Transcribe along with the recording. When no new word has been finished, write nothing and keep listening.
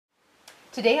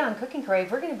Today on Cooking Crave,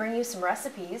 we're going to bring you some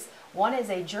recipes. One is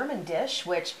a German dish,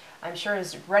 which I'm sure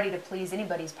is ready to please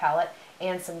anybody's palate,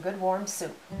 and some good warm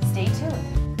soup. Stay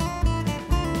tuned.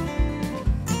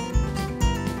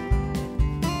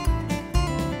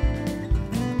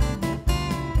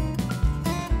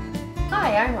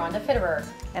 Hi, I'm Rhonda Fitterer.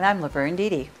 And I'm Laverne.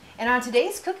 And on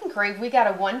today's Cooking Crave, we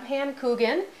got a one-pan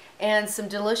Kuchen and some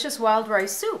delicious wild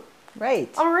rice soup.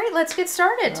 Right. All right, let's get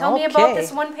started. Tell me about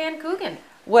this one-pan Kuchen.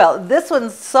 Well, this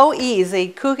one's so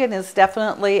easy. Kuchen is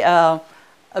definitely a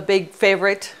big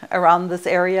favorite around this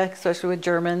area, especially with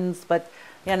Germans, but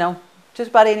you know, just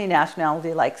about any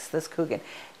nationality likes this Kuchen.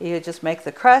 You just make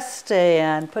the crust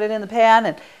and put it in the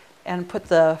pan and put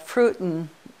the fruit and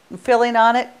filling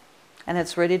on it, and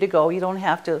it's ready to go. You don't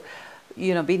have to,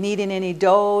 be kneading any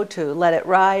dough to let it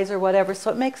rise or whatever, so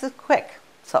it makes it quick.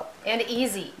 And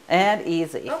easy. And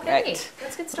easy. Okay, right.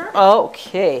 Let's get started.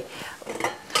 Okay.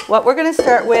 What we're going to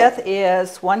start with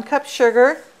is 1 cup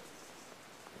sugar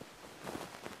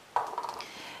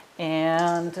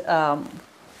and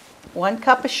 1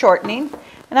 cup of shortening.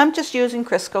 And I'm just using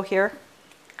Crisco here.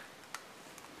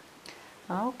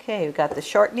 Okay, we've got the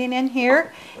shortening in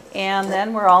here. And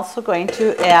then we're also going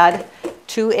to add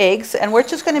 2 eggs. And we're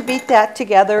just going to beat that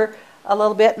together a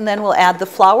little bit, and then we'll add the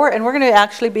flour. And we're going to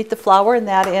actually beat the flour and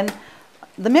that in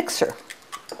the mixer.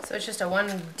 So it's just a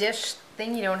one dish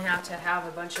thing. You don't have to have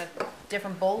a bunch of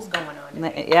different bowls going on.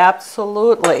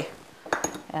 Absolutely.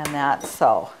 And that's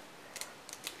so.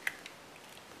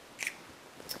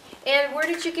 And where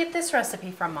did you get this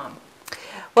recipe from, Mom?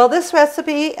 Well, this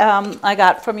recipe I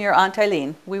got from your Aunt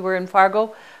Eileen. We were in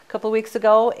Fargo a couple of weeks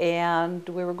ago, and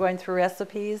we were going through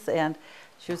recipes, and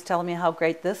she was telling me how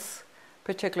great this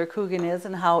particular Kuchen is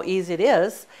and how easy it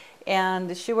is.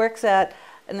 And she works at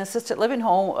an assisted living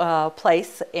home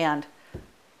place, and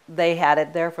they had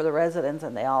it there for the residents,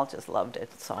 and they all just loved it.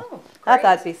 So I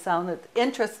thought it sounded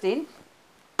interesting.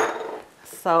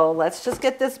 So let's just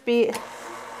get this beat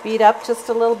up just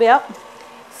a little bit.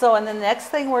 So, and the next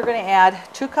thing we're going to add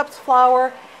 2 cups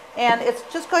flour, and it's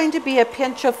just going to be a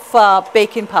pinch of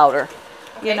baking powder.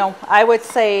 Okay. I would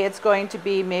say it's going to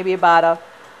be maybe about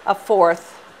a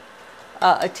fourth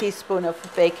a teaspoon of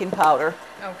baking powder.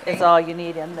 Okay. Is all you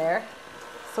need in there.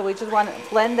 So we just want to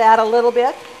blend that a little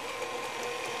bit.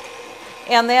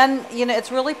 And then,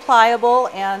 it's really pliable,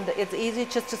 and it's easy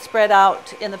just to spread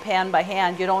out in the pan by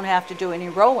hand. You don't have to do any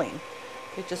rolling.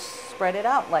 You just spread it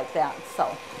out like that. So.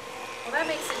 Well, that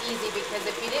makes it easy, because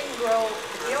if you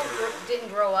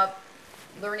didn't grow up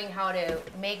learning how to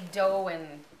make dough and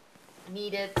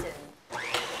knead it, and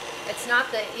it's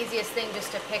not the easiest thing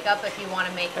just to pick up if you want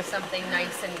to make something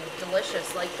nice and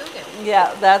delicious like Kuchen.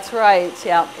 Yeah, that's right.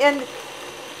 Yeah, and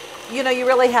you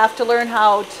really have to learn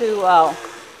how to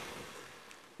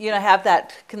have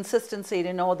that consistency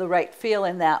to know the right feel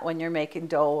in that when you're making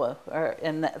dough or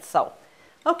in that. So,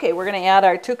 okay, we're going to add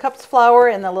our 2 cups flour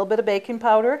and a little bit of baking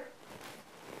powder.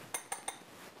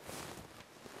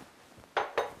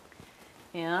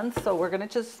 And so we're going to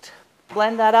just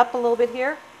blend that up a little bit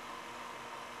here.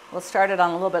 We'll start it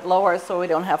on a little bit lower so we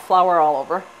don't have flour all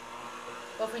over.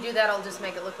 Well, if we do that, it'll just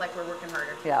make it look like we're working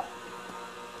harder. Yeah.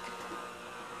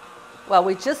 Well,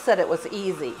 we just said it was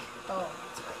easy. Oh,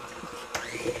 that's right.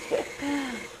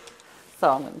 So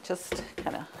I'm going to just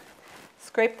kind of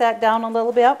scrape that down a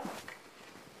little bit.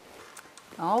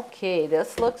 Okay,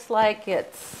 this looks like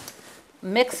it's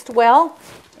mixed well.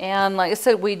 And like I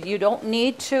said, you don't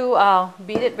need to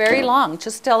beat it very long,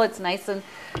 just till it's nice and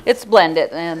it's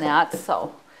blended and that.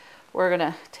 So we're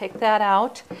going to take that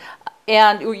out.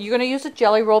 And you're going to use a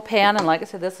jelly roll pan. And like I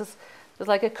said, this is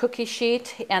like a cookie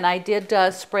sheet. And I did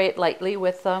spray it lightly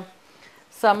with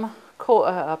some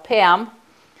Pam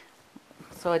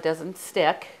so it doesn't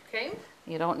stick. Okay.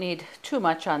 You don't need too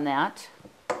much on that.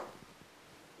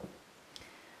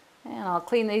 And I'll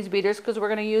clean these beaters because we're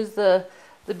going to use the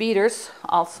beaters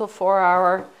also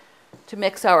to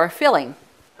mix our filling.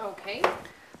 Okay.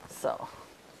 So.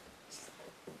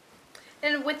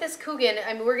 And with this Kuchen,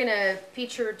 we're going to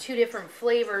feature 2 different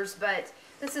flavors, but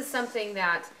this is something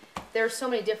that there's so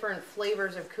many different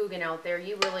flavors of Kuchen out there.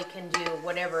 You really can do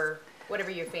whatever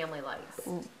your family likes.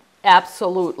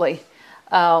 Absolutely.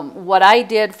 What I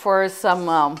did for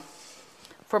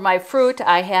for my fruit,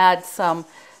 I had some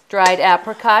dried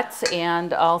apricots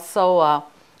and also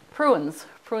prunes.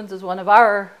 Prunes is one of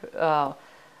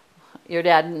your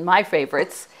dad and my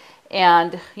favorites.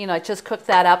 And, I just cooked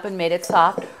that up and made it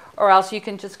soft. Or else you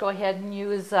can just go ahead and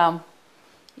use,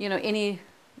 any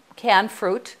canned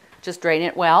fruit. Just drain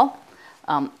it well.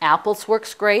 Apples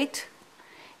works great.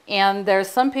 And there's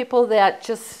some people that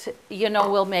just,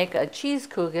 will make a cheese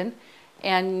Kuchen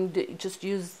and just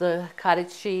use the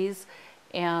cottage cheese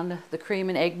and the cream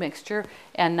and egg mixture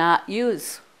and not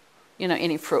use, you know,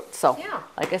 any fruit. So Yeah.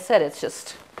 like I said, it's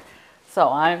just, so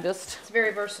I'm just, It's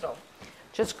very versatile.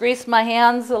 just grease my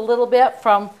hands a little bit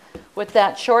with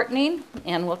that shortening,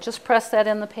 and we'll just press that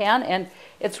in the pan, and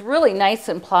it's really nice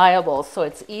and pliable, so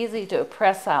it's easy to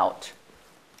press out.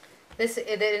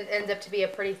 It ends up to be a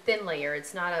pretty thin layer.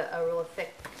 It's not a real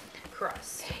thick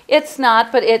crust. It's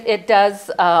not, but it does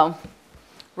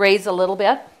raise a little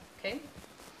bit. Okay.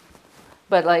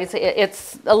 But like I say,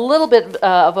 it's a little bit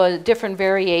of a different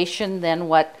variation than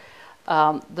what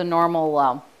the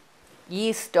normal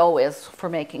yeast dough is for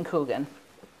making Kuchen.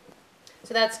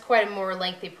 So that's quite a more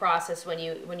lengthy process when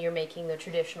you're making the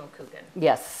traditional Kuchen.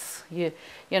 Yes, you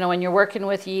know, when you're working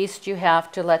with yeast, you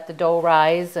have to let the dough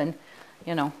rise and,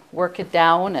 you know, work it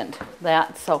down and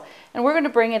that. So, and we're going to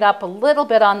bring it up a little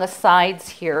bit on the sides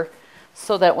here,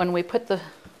 so that when we put the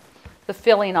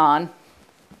filling on,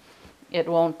 it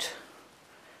won't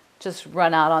just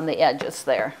run out on the edges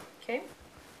there. Okay.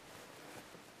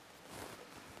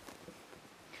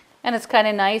 And it's kind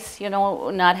of nice, you know,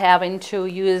 not having to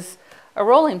use a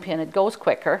rolling pin. It goes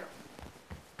quicker.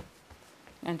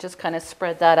 And just kind of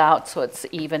spread that out so it's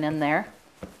even in there.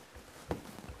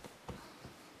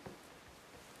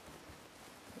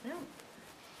 Yeah.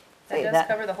 That does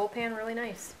cover the whole pan really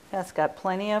nice. That's got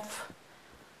plenty of,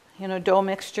 you know, dough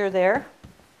mixture there.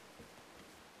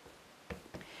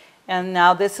 And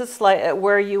now this is like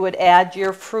where you would add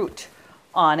your fruit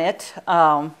on it.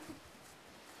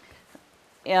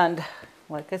 And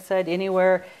like I said,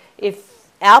 anywhere, if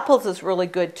apples is really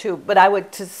good too, but I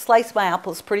would slice my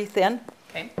apples pretty thin.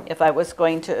 Okay. If I was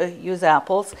going to use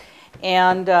apples.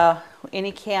 And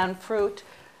any canned fruit.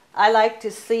 I like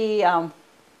to see,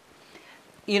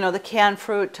 you know, the canned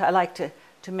fruit, I like to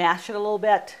mash it a little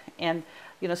bit and,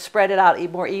 you know, spread it out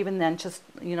more even than just,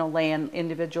 you know, laying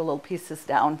individual little pieces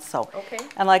down. So, okay.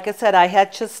 And like I said, I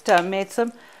had just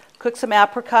cooked some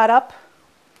apricot up,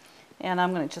 and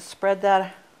I'm going to just spread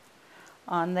that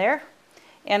on there.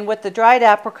 And with the dried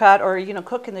apricot, or, you know,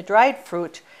 cooking the dried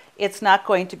fruit, it's not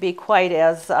going to be quite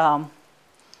as,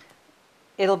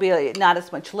 it'll be not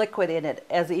as much liquid in it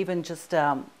as even just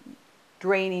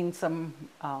draining some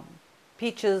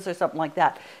peaches or something like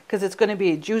that, because it's going to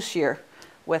be juicier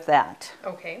with that.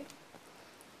 Okay.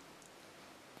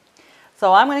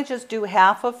 So I'm going to just do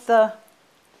half of the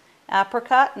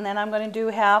apricot, and then I'm going to do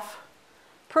half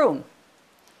prune.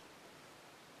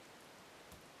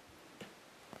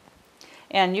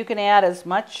 And you can add as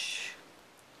much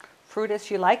fruit as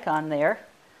you like on there.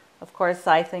 Of course,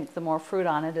 I think the more fruit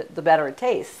on it, the better it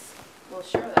tastes. Well,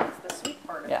 sure, that's the sweet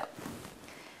part of it. Yeah.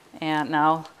 And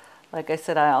now, like I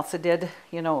said, I also did,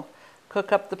 you know,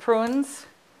 cook up the prunes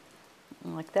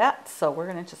like that. So we're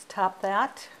going to just top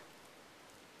that.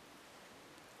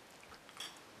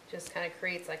 Just kind of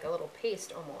creates like a little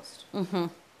paste almost. Mm-hmm.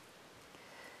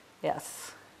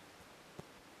 Yes.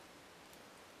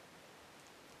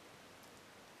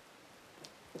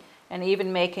 And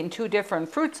even making two different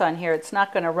fruits on here, it's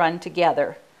not going to run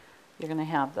together. You're going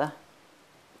to have the...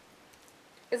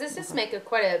 Because this does make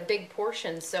quite a big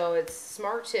portion, so it's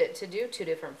smart to do two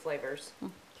different flavors.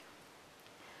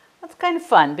 That's kind of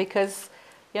fun because,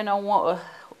 you know,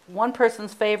 one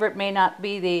person's favorite may not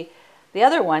be the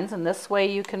other one's, and this way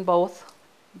you can both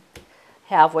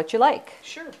have what you like.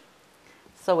 Sure.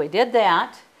 So we did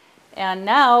that, and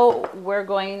now we're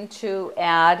going to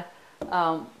add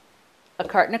a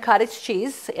carton of cottage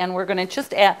cheese, and we're going to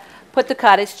just put the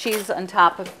cottage cheese on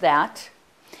top of that.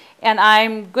 And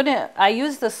I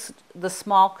use the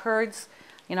small curds.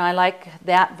 You know, I like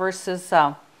that versus,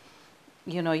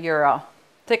 you know, your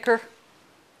thicker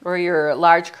or your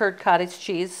large curd cottage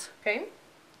cheese. Okay.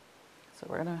 So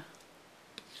we're going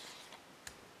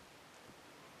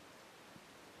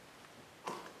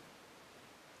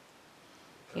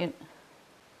to...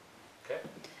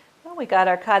 Well, we got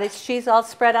our cottage cheese all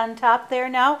spread on top there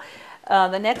now.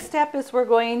 The next step is we're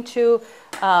going to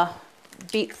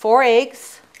beat 4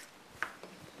 eggs.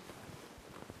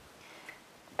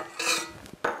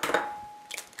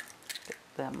 Get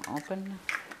them open.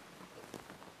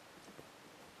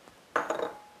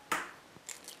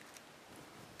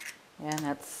 And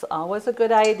it's always a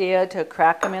good idea to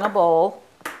crack them in a bowl.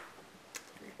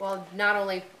 Well, not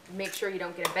only make sure you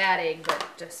don't get a bad egg, but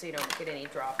just so you don't get any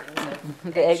droppings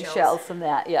of The eggshells and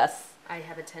that, yes. I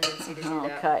have a tendency to do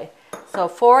that. Okay, so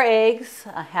 4 eggs,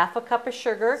 a half a cup of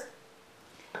sugar,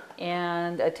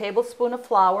 and a tablespoon of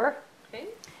flour, Okay.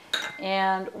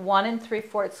 and 1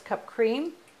 3/4 cup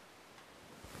cream,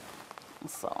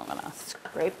 So I'm gonna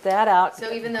scrape that out.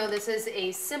 So even though this is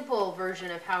a simple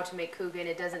version of how to make Kuchen,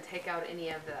 it doesn't take out any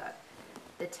of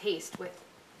the taste with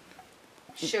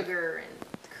sugar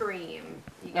and cream.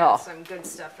 You got some good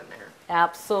stuff in there.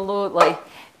 Absolutely.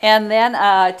 And then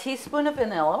a teaspoon of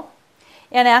vanilla.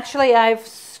 And actually I've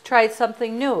tried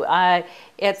something new.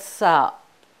 It's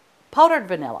powdered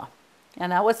vanilla.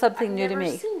 And that was something new to me.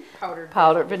 I've never seen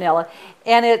Powdered vanilla.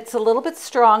 And it's a little bit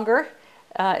stronger.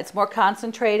 It's more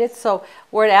concentrated. So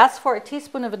where it asks for a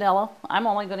teaspoon of vanilla, I'm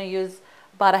only going to use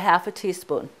about a half a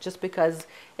teaspoon just because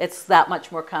it's that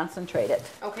much more concentrated.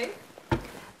 Okay.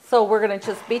 So we're going to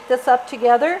just beat this up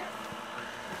together.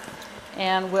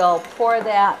 And we'll pour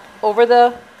that over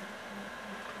the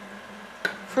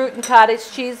fruit and cottage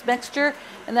cheese mixture.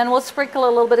 And then we'll sprinkle a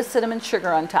little bit of cinnamon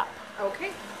sugar on top.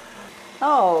 Okay.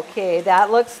 Okay,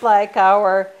 that looks like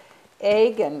our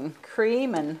egg and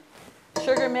cream and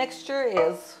sugar mixture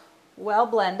is well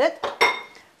blended.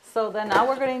 So then now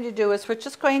what we're going to do is we're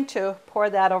just going to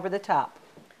pour that over the top.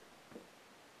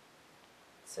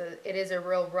 So it is a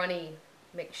real runny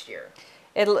mixture.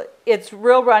 It's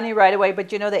real runny right away,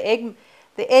 but you know the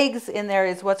eggs in there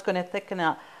is what's going to thicken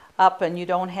up, and you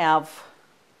don't have,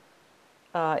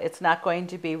 it's not going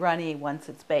to be runny once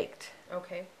it's baked.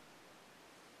 Okay.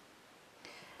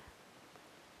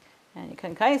 And you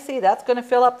can kind of see that's going to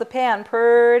fill up the pan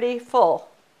pretty full.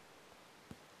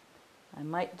 I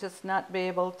might just not be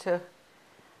able to,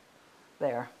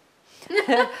 there.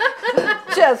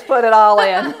 Just put it all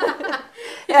in.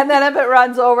 And then if it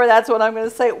runs over, that's when I'm going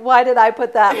to say, why did I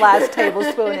put that last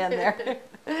tablespoon in there?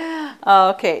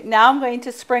 Okay, now I'm going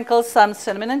to sprinkle some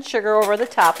cinnamon and sugar over the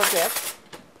top of this.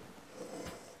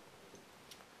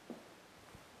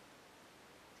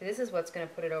 So this is what's going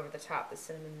to put it over the top, the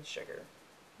cinnamon and sugar.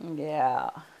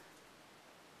 Yeah.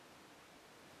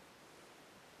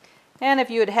 And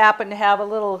if you would happen to have a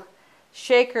little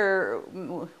shaker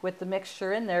with the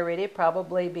mixture in there, it'd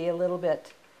probably be a little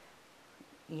bit,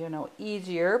 you know,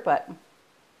 easier, but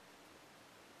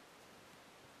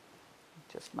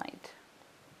just might.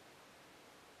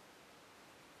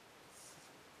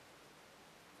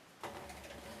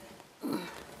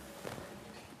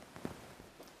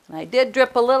 And I did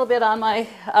drip a little bit on my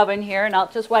oven here, and I'll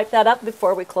just wipe that up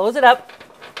before we close it up.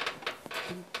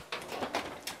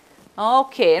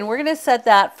 Okay, and we're going to set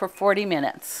that for 40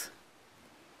 minutes.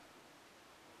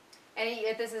 And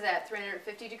this is at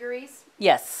 350 degrees?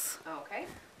 Yes. Okay.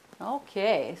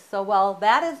 Okay, so while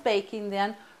that is baking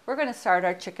then, we're going to start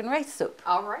our chicken rice soup.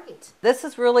 All right. This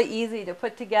is really easy to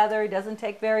put together. It doesn't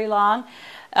take very long.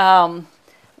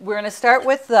 We're going to start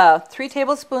with 3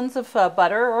 tablespoons of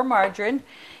butter or margarine,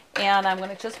 and I'm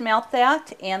going to just melt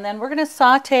that, and then we're going to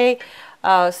saute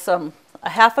a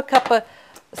half a cup of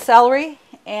celery,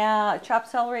 and chopped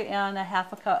celery, and a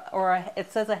half a cup, or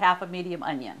it says a half a medium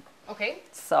onion. Okay.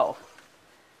 So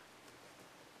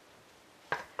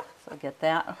get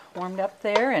that warmed up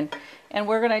there, and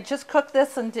we're going to just cook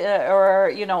this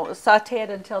or you know, saute it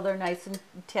until they're nice and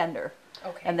tender.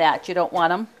 Okay. And that you don't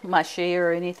want them mushy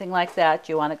or anything like that.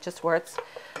 You want it just where it's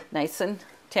nice and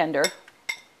tender.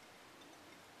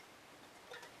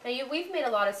 Now we've made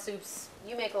a lot of soups.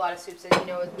 You make a lot of soups, as you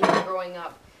know, even growing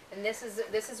up. And this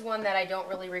is one that I don't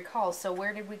really recall. So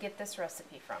where did we get this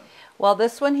recipe from? Well,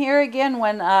 this one here again,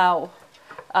 when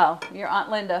your Aunt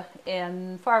Linda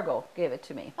in Fargo gave it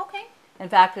to me. Okay. In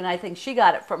fact, and I think she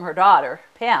got it from her daughter,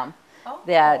 Pam.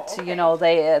 Okay. You know,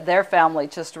 their family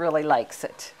just really likes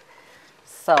it.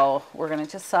 So we're going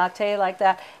to just saute like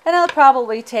that, and it'll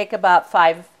probably take about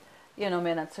 5,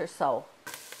 minutes or so.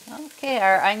 Okay,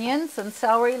 our onions and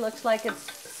celery looks like it's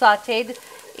sauteed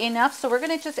enough, so we're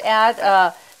going to just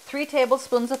add 3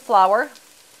 tablespoons of flour,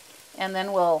 and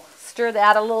then we'll stir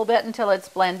that a little bit until it's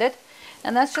blended,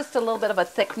 and that's just a little bit of a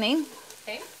thickening.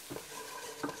 Okay.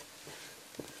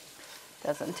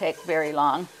 Doesn't take very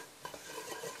long.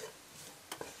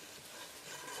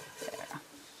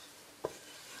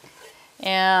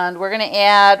 And we're going to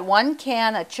add 1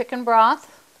 can of chicken broth.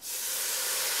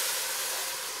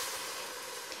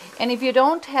 And if you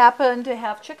don't happen to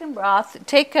have chicken broth,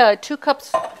 take 2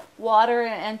 cups water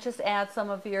and just add some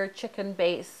of your chicken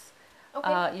base.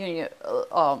 Okay.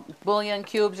 Bouillon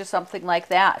cubes or something like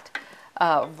that.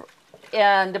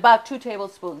 And about 2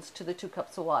 tablespoons to the 2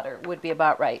 cups of water would be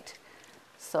about right.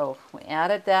 So we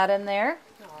added that in there.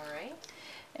 All right.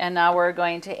 And now we're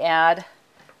going to add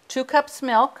 2 cups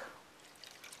milk.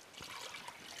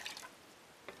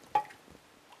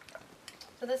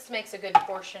 So this makes a good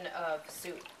portion of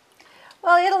soup.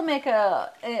 Well, it'll make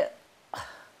it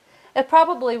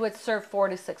probably would serve 4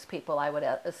 to 6 people, I would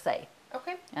say.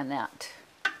 Okay. And that.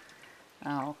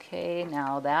 Okay,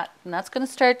 now that's going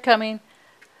to start coming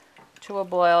to a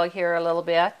boil here a little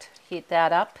bit. Heat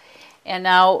that up. And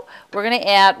now we're going to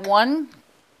add 1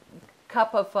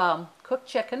 cup of cooked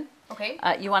chicken. Okay.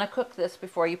 You want to cook this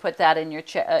before you put that in your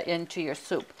into your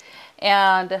soup.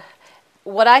 And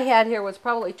what I had here was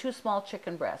probably 2 small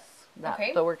chicken breasts.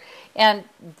 Okay. And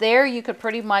there you could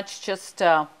pretty much just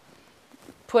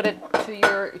put it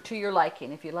to your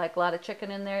liking. If you like a lot of chicken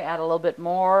in there, add a little bit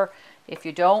more. If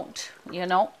you don't, you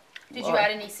know. Did you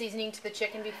add any seasoning to the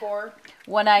chicken before?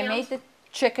 When I made the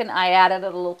chicken, I added a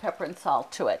little pepper and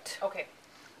salt to it. Okay.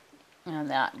 And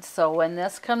that. So when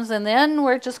this comes in, then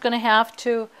we're just going to have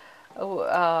to,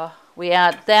 we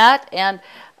add that, and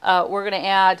we're going to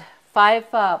add 5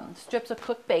 strips of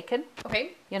cooked bacon.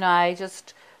 Okay. You know, I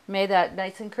just made that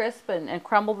nice and crisp and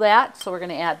crumbled that. So we're going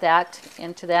to add that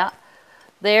into that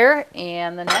there.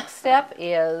 And the next step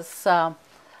is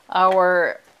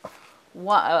our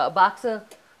box of,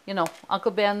 you know,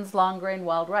 Uncle Ben's long grain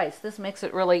wild rice. This makes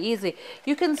it really easy.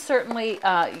 You can certainly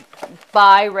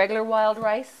buy regular wild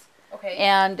rice. Okay.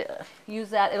 And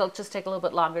use that. It'll just take a little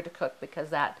bit longer to cook because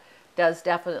that does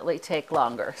definitely take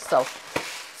longer. So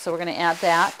we're going to add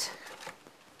that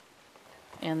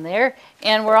in there.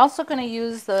 And we're also going to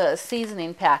use the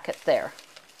seasoning packet there.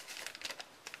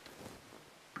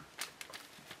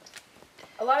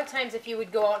 A lot of times if you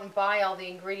would go out and buy all the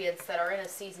ingredients that are in a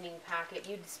seasoning packet,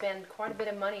 you'd spend quite a bit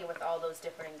of money with all those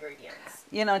different ingredients.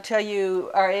 You know, until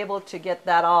you are able to get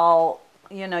that all,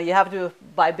 you know, you have to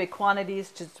buy big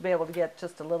quantities just to be able to get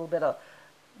just a little bit of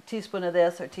teaspoon of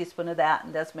this or teaspoon of that,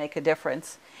 and does make a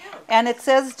difference. And it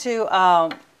says to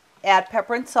add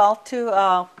pepper and salt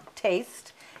to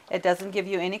taste. It doesn't give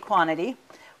you any quantity.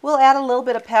 We'll add a little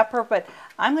bit of pepper, but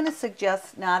I'm going to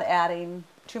suggest not adding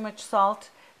too much salt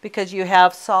because you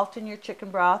have salt in your chicken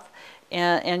broth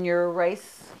and your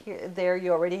rice here, there.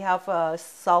 You already have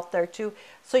salt there too,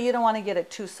 so you don't want to get it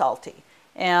too salty.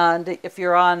 And if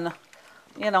you're on,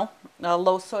 you know, a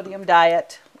low sodium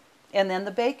diet, and then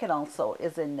the bacon also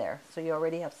is in there, so you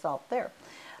already have salt there.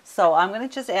 So I'm going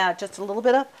to just add just a little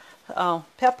bit of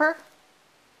pepper.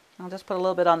 I'll just put a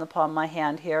little bit on the palm of my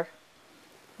hand here,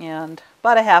 and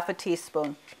about a half a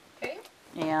teaspoon. Okay.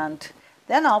 And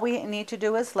then all we need to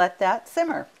do is let that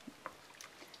simmer.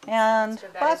 And so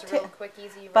that is a real quick,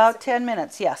 easy about recipe. 10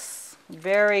 minutes, yes.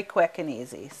 Very quick and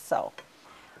easy. So,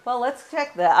 well, let's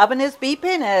check. The oven is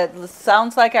beeping. It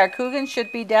sounds like our Kuchen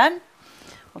should be done.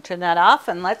 We'll turn that off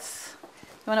and let's,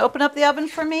 you want to open up the oven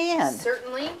for me? And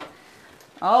certainly.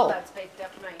 oh, That's baked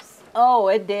up nice. Oh,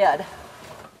 it did.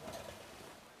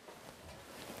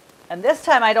 And this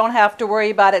time I don't have to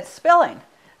worry about it spilling.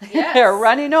 Yes. They're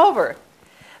running over.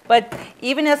 But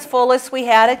even as full as we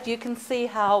had it, you can see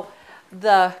how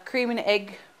the cream and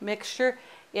egg mixture,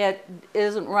 it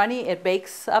isn't runny, it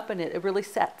bakes up and it really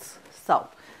sets. So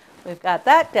we've got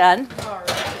that done. All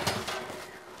right.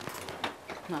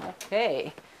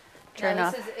 Okay. Turn now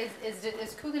off. this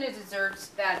is Kuchen a dessert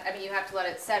that, I mean, you have to let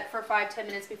it set for 5-10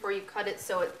 minutes before you cut it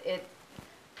so it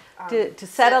to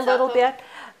set a little bit.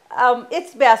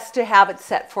 It's best to have it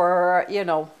set for, you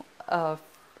know,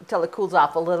 until it cools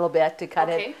off a little bit to cut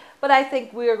it. But I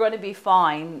think we are going to be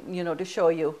fine, you know, to show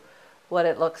you what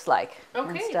it looks like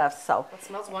and stuff. So that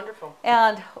smells wonderful.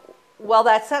 And while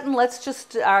that's setting, let's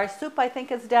just, our soup I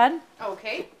think is done.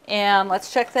 Okay. And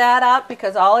let's check that out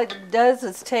because all it does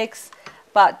is takes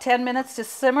about 10 minutes to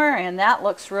simmer, and that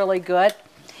looks really good.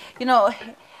 You know,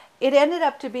 it ended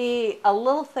up to be a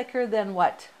little thicker than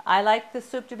what I like the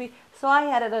soup to be, so I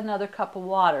added another cup of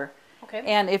water. Okay.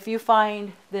 And if you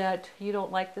find that you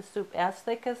don't like the soup as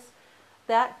thick as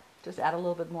that, just add a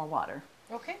little bit more water.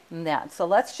 Okay. And that. So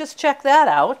let's just check that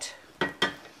out.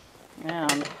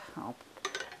 And I'll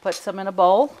put some in a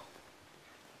bowl.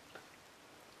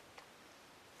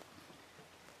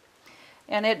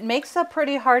 And it makes a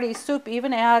pretty hearty soup.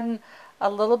 Even adding a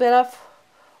little bit of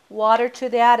water to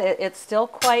that, it's still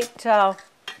quite,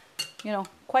 you know,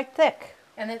 quite thick.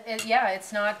 And yeah,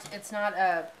 it's not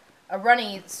a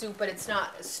runny soup, but it's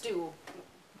not a stew.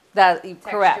 That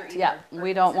correct, either, yeah.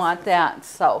 We don't want that.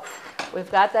 So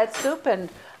we've got that soup, and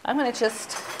I'm going to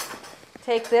just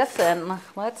take this and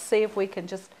let's see if we can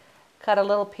just cut a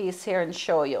little piece here and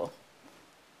show you.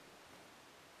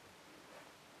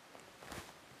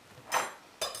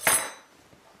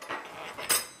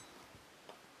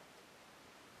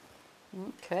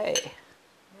 Okay.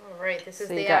 All right, this is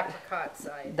So the apricot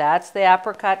side. That's the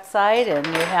apricot side, and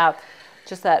you have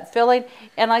just that filling.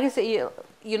 And like I said,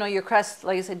 you know, your crust,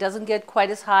 like I said, doesn't get quite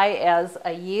as high as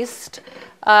a yeast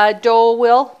dough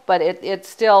will, but it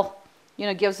still, you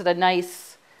know, gives it a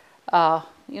nice,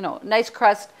 you know, nice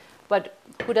crust. But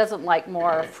who doesn't like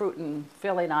more fruit and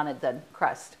filling on it than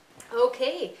crust?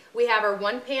 Okay, we have our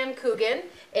one pan Kuchen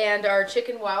and our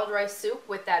chicken wild rice soup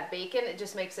with that bacon. It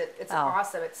just makes it, it's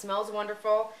awesome. It smells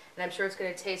wonderful, and I'm sure it's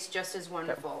going to taste just as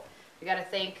wonderful. We got to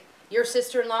thank your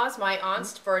sister-in-laws, my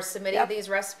aunts, for submitting these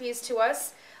recipes to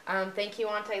us. Thank you,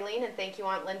 Aunt Eileen, and thank you,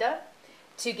 Aunt Linda.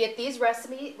 To get these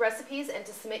recipes and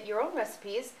to submit your own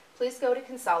recipes, please go to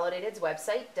Consolidated's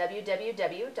website,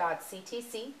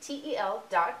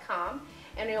 www.ctctel.com.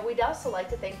 And we'd also like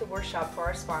to thank the workshop for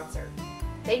our sponsor.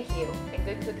 Thank you, and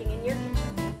good cooking in your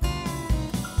kitchen.